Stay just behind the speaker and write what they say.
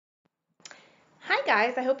Hi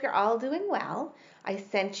guys, I hope you're all doing well. I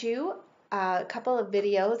sent you a couple of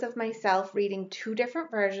videos of myself reading two different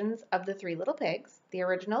versions of The Three Little Pigs, the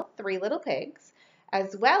original Three Little Pigs,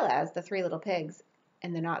 as well as The Three Little Pigs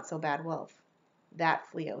and the Not So Bad Wolf.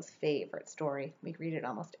 That's Leo's favorite story. We read it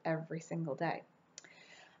almost every single day.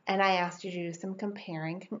 And I asked you to do some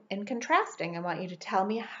comparing and contrasting. I want you to tell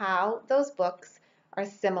me how those books are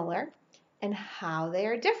similar and how they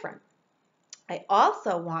are different. I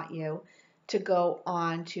also want you to go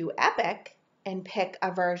on to Epic and pick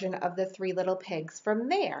a version of The Three Little Pigs from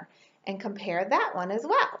there and compare that one as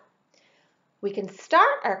well. We can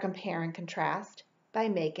start our compare and contrast by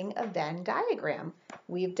making a Venn diagram.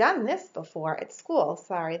 We've done this before at school.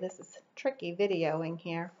 Sorry, this is tricky videoing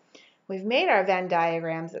here. We've made our Venn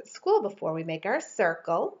diagrams at school before. We make our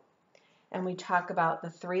circle and we talk about the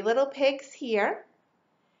three little pigs here.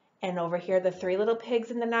 And over here, the three little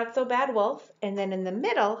pigs and the not so bad wolf. And then in the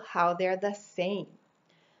middle, how they're the same.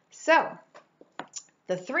 So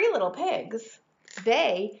the three little pigs,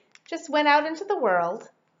 they just went out into the world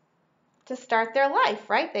to start their life,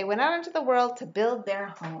 right? They went out into the world to build their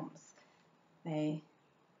homes. They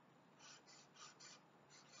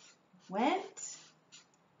went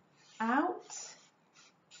out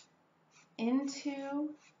into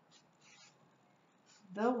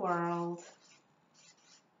the world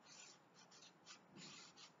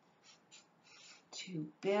to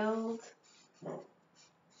build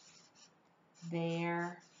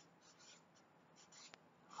their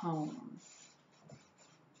homes.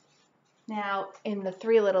 Now, in the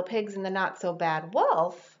Three Little Pigs and the Not So Bad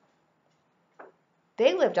Wolf,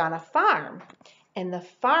 they lived on a farm, and the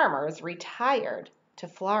farmers retired to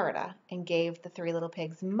Florida and gave the Three Little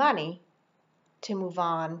Pigs money to move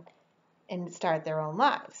on and start their own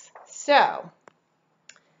lives. So,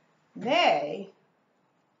 they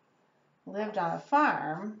lived on a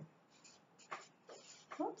farm.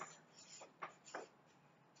 Oops.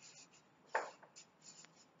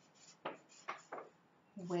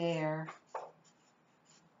 Where,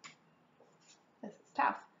 this is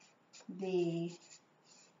tough, the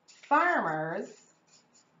farmers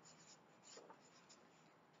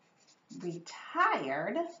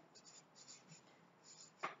retired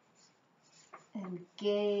and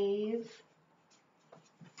gave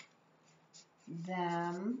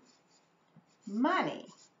them money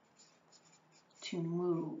to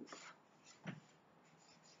move.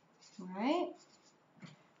 All right?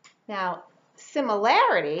 Now,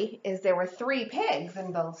 similarity is there were three pigs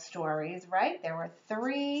in both stories, right? There were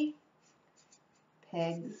three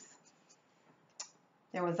pigs.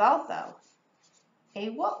 There was also a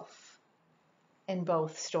wolf in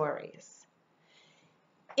both stories.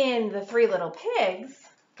 In the Three Little Pigs,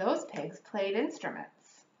 those pigs played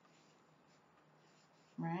instruments,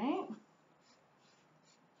 right?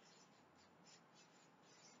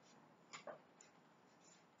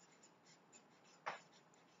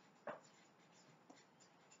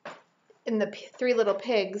 In the Three Little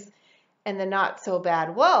Pigs and the Not So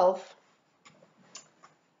Bad Wolf,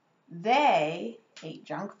 they ate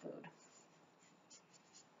junk food,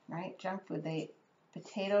 right? Junk food. They ate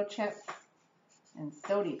potato chips and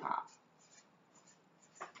soda pop.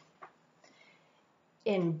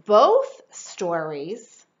 In both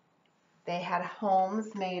stories, they had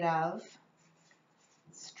homes made of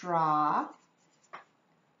straw,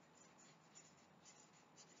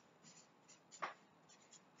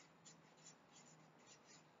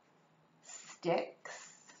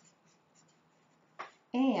 sticks,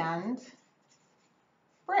 and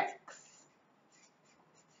bricks.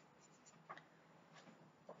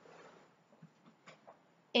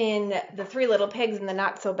 In the Three Little Pigs and the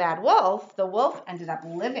Not So Bad Wolf, the wolf ended up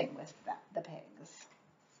living with the pigs.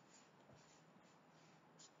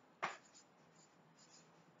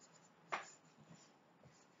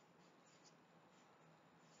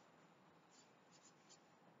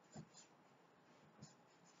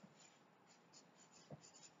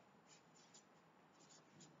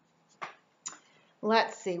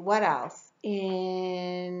 Let's see, what else?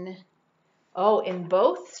 In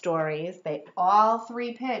both stories, all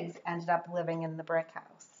three pigs ended up living in the brick house.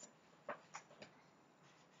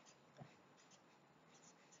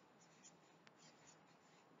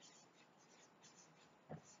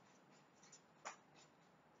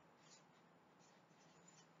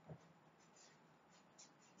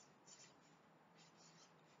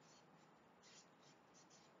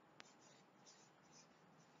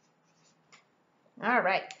 All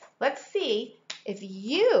right, let's see if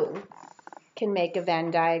you can make a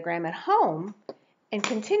Venn diagram at home and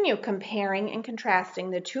continue comparing and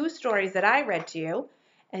contrasting the two stories that I read to you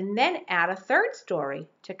and then add a third story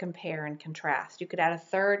to compare and contrast. You could add a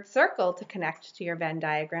third circle to connect to your Venn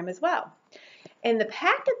diagram as well. In the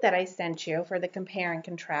packet that I sent you for the compare and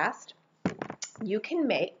contrast, you can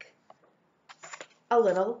make a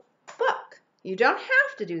little book. You don't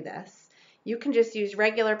have to do this. You can just use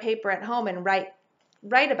regular paper at home and write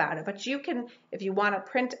about it. But you can, if you want to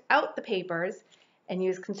print out the papers and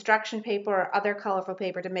use construction paper or other colorful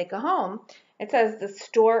paper to make a home, it says the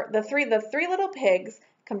three little pigs,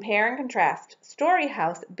 compare and contrast, story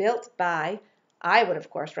house built by, I would of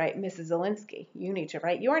course write Mrs. Zielinski. You need to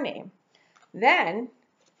write your name. Then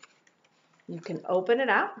you can open it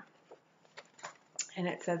up and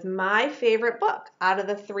it says my favorite book. Out of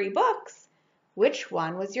the 3 books, which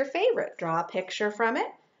one was your favorite? Draw a picture from it,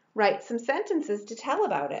 write some sentences to tell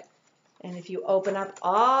about it. And if you open up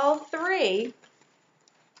all 3,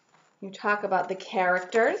 you talk about the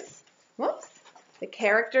characters, the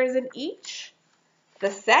characters in each,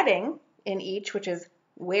 the setting in each, which is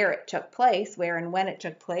where it took place, where and when it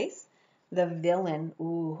took place, the villain,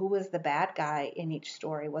 who was the bad guy in each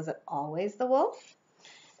story? Was it always the wolf?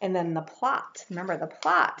 And then the plot. Remember, the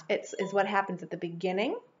plot is what happens at the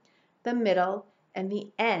beginning, the middle, and the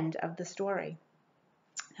end of the story.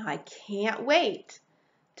 Now, I can't wait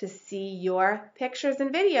to see your pictures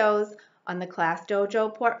and videos on the Class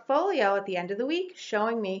Dojo portfolio at the end of the week,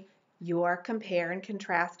 showing me your compare and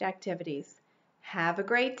contrast activities. Have a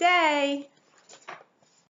great day.